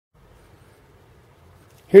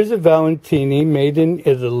Here's a Valentini made in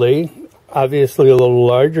Italy, obviously a little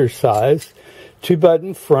larger size,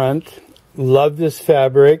 2-button front. Love this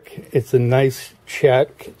fabric. It's a nice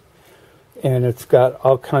check, and it's got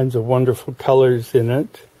all kinds of wonderful colors in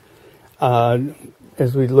it.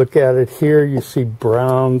 As we look at it here, you see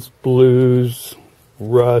browns, blues,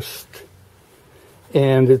 rust,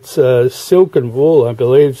 and it's silk and wool, I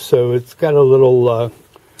believe, so it's got a little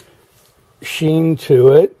sheen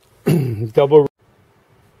to it. Double.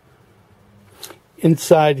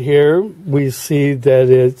 Inside here, we see that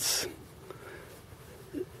it's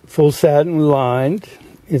full satin lined.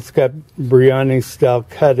 It's got Brioni style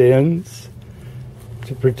cut-ins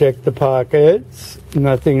to protect the pockets.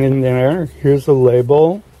 Nothing in there. Here's a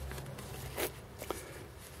label.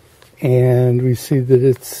 And we see that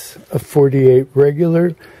it's a 48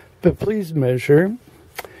 regular, but please measure.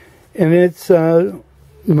 And it's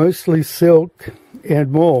mostly silk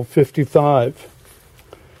and wool, 55%.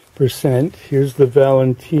 Here's the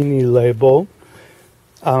Valentini label.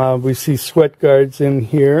 We see sweat guards in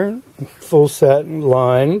here, full satin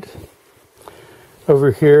lined.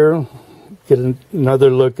 Over here, get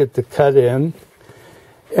another look at the cut-in.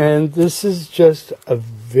 And this is just a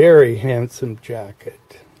very handsome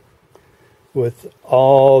jacket with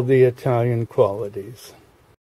all the Italian qualities.